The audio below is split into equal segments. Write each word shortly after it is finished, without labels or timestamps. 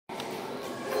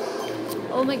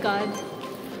Oh my god.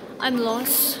 I'm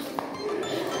lost.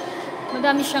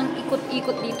 Madami siyang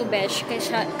ikot-ikot dito, besh.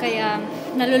 Kaya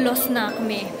nalulos na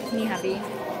kami ni Habi.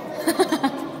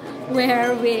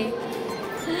 Where are we?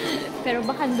 Pero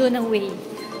baka doon ang way.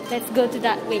 Let's go to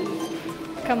that way.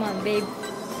 Come on, babe.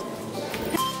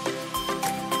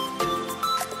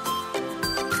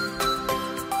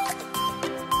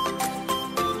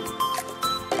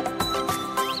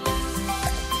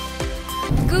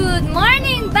 Good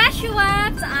morning,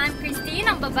 Bashuwaps! I'm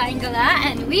Christine, ang babaeng gala,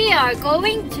 and we are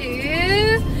going to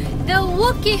the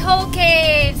Wookey Hole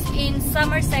Caves in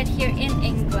Somerset here in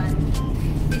England.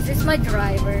 This is my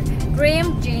driver,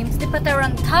 Graham James de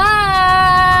Pataranta.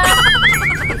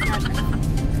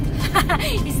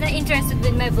 He's not interested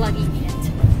with my vlogging yet.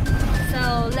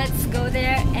 So let's go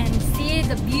there and see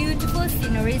the beautiful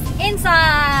sceneries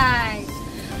inside.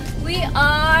 We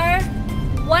are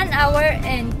 1 hour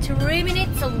and 3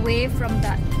 minutes away from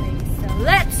that place. So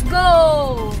let's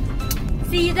go!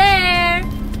 See you there!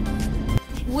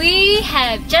 We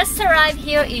have just arrived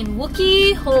here in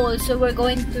Wookey Hole. So we're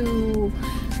going to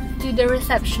the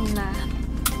reception na.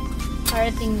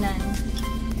 Para tingnan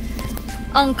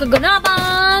ang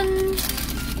kaganapan!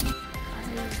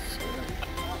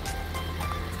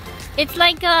 It's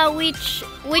like a witch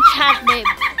hat, babe.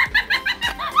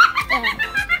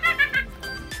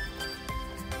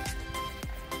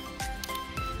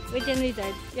 Witch and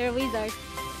wizard. You're a wizard.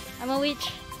 I'm a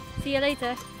witch. See you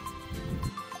later.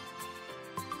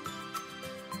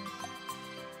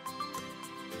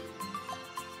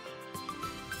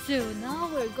 So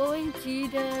now we're going to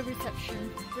the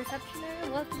reception. Receptioner,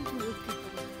 welcome to Wookey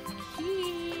Hole.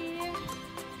 Here.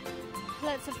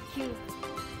 Lots of queue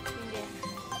in there.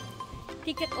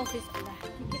 Ticket office pala.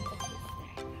 Ticket office.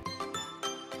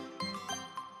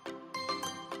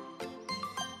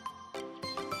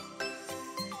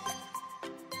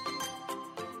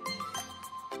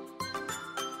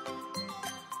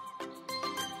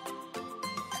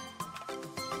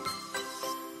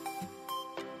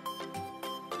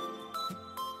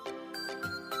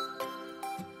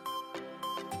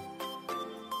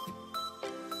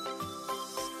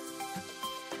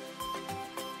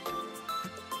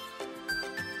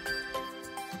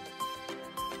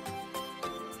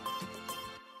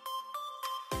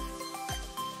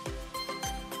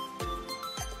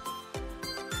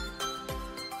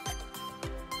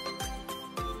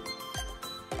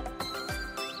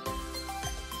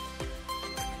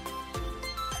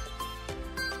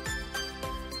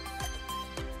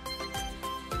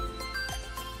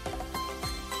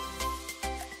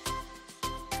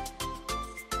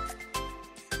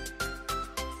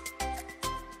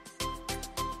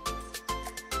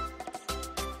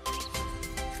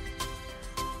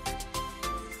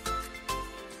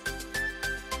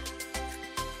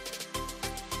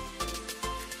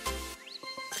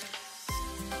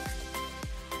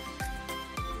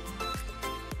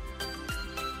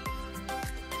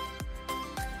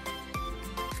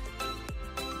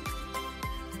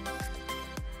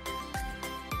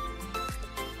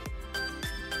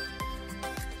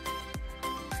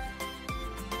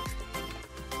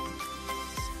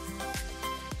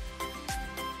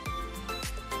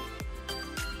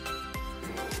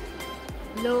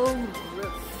 Long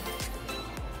roof.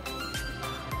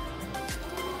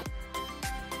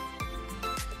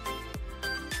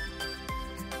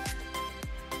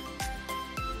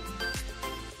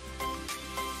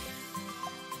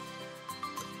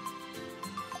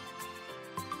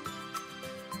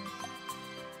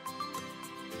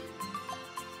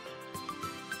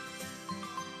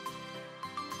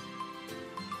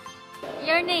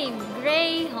 Your name,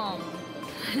 Graham.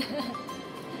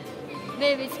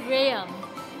 Babe, it's Graham.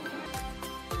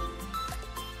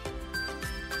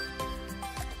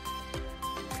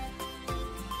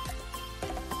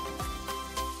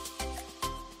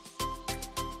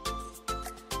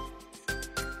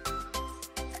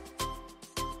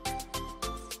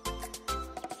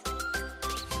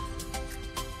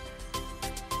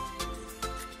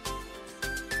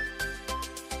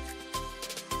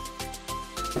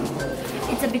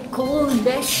 It's a bit cold,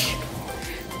 besh.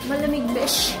 Malamig,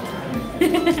 besh.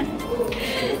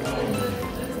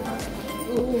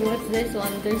 Ooh, what's this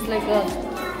one? There's like a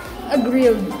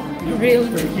grilled.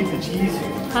 Keep the cheese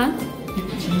here. Huh? Keep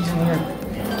the cheese in here.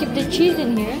 Keep the cheese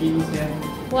in here? Cheese, yeah.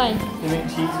 Why? They make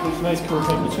cheese. It's a nice cool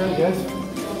temperature, I guess.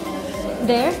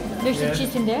 There? There's Yeah. some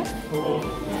cheese in there? Oh.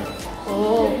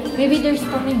 Oh, maybe there's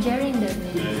Tom and Jerry in there.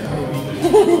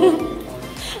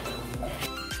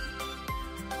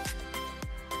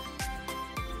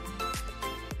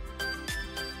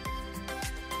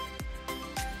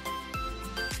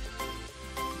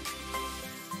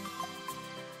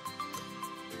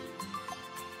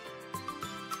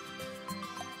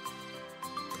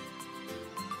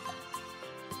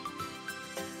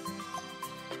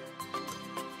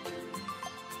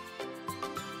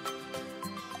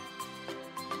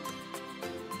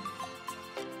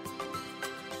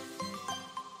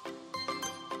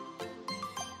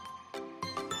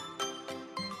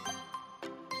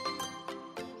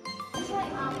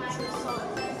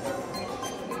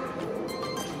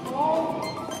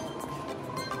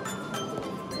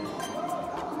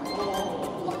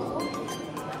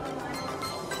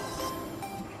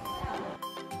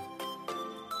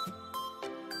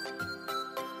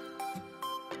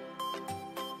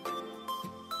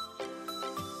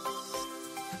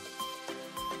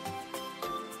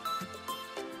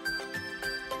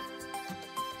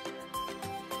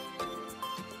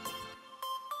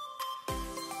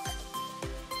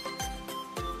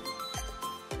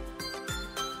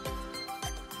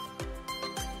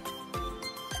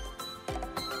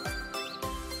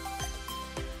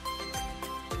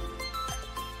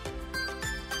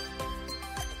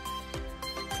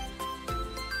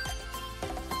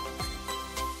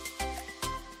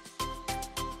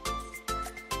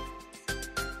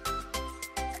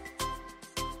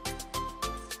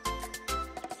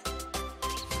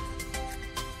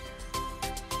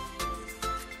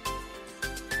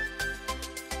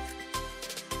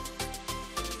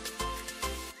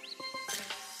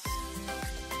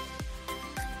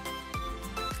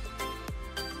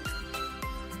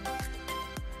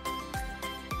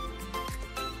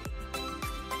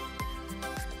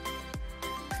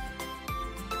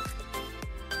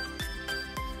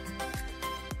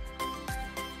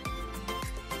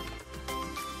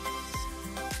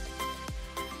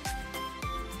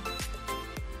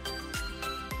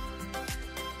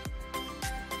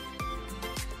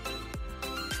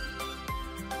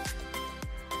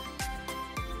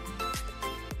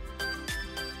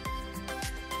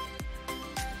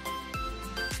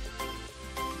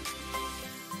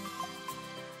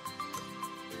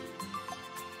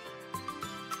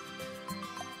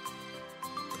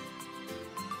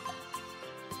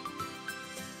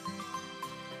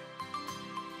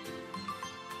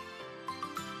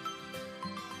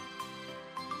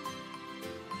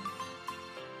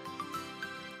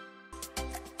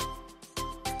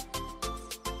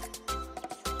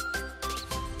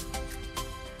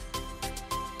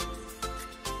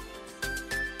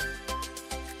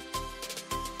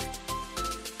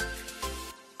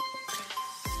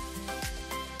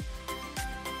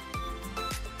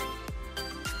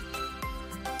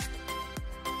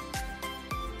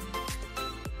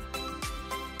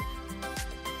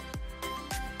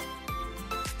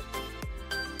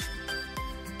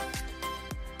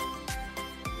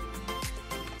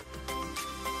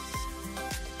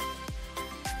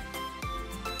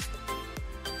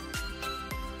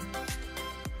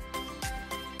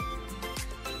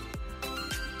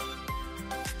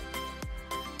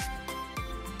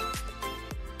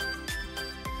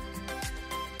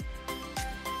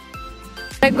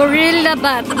 The gorilla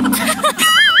bat.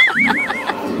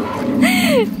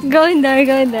 Go in there,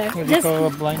 go in there. What do you call a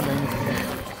blind dinosaur?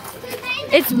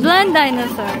 It's blind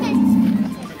dinosaur.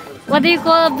 What do you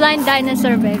call a blind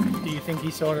dinosaur, babe? Do you think he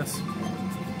saw us?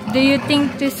 Do you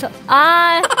think this?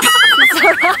 I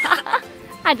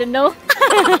don't know.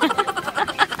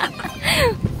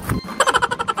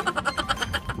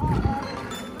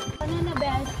 Banana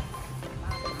bed.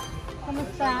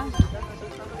 Kamusta?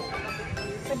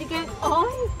 Pwede kayo,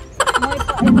 oh, may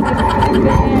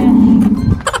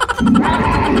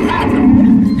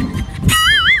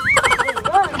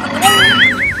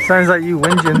Sounds like you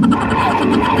whinging.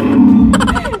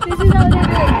 This is how they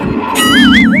do.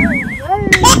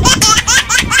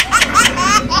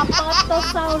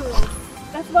 Apatosaurus.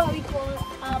 That's what we call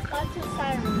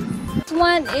Apatosaurus. This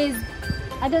one is,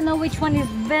 I don't know which one is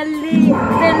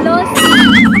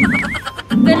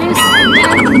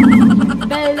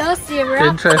Velociraptor.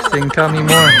 Interesting, tell me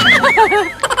more.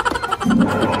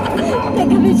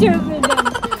 Take a picture of them.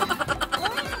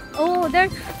 Oh, there.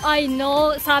 I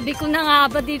know. Sabi ko na nga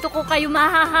ba dito ko kayo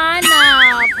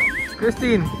mahahanap.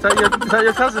 Christine, is that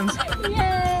your cousins?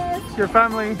 Yes. Your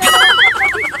family?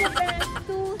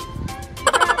 Two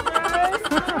brothers.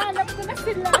 Hanap ko na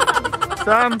sila.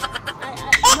 Sam?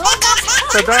 No,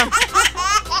 Saddam?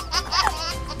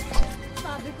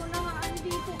 sabi ko na nga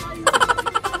andito kayo.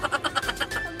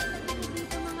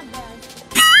 Dito mga guys.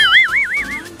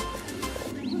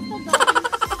 Gusto daw.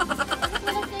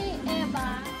 Kay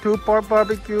Eva. 2 pork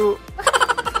barbecue.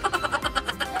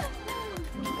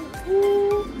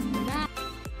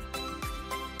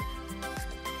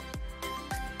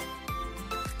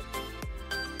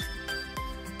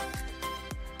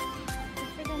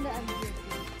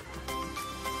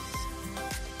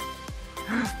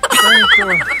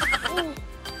 Dinosaur.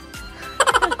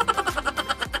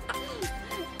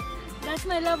 That's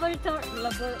my laboratory.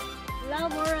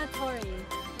 Laboratory.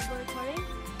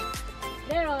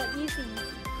 They're all easy.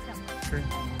 Okay.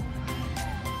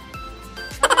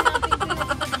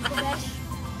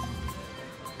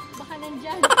 yan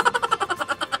dyan.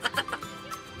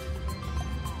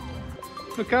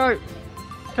 Look out!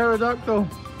 Pterodactyl.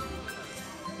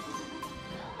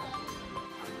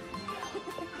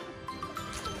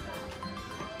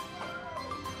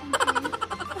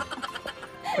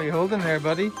 What are you holding there,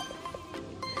 buddy?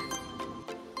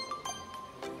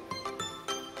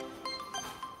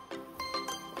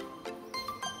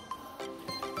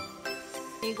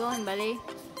 You going, buddy?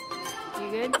 You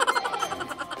good?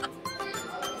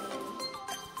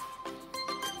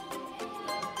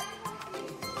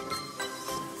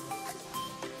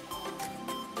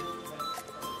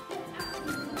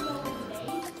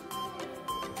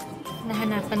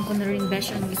 Nahanapan ko na rin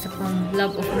besh ang isa pang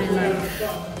love of my life.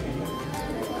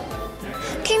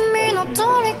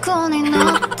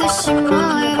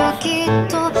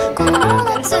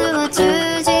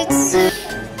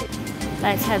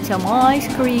 Let's have some ice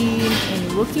cream in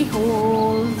Wookey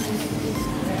Hole.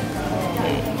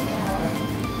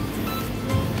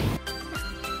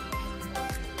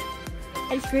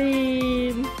 Ice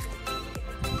cream!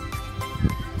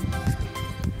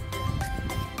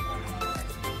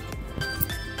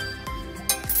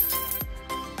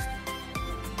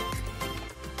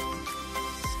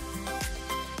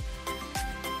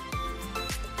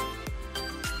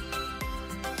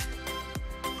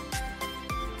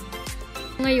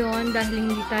 Ngayon, dahil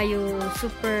hindi tayo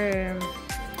super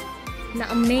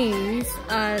na-amaze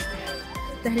at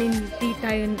dahil hindi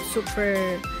tayo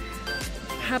super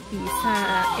happy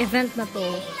sa event na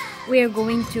to, we are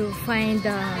going to find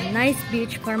a nice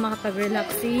beach para makapag-relax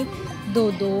si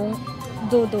Dodong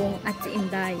at si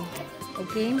Inday.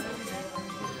 Okay?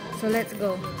 So, let's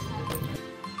go.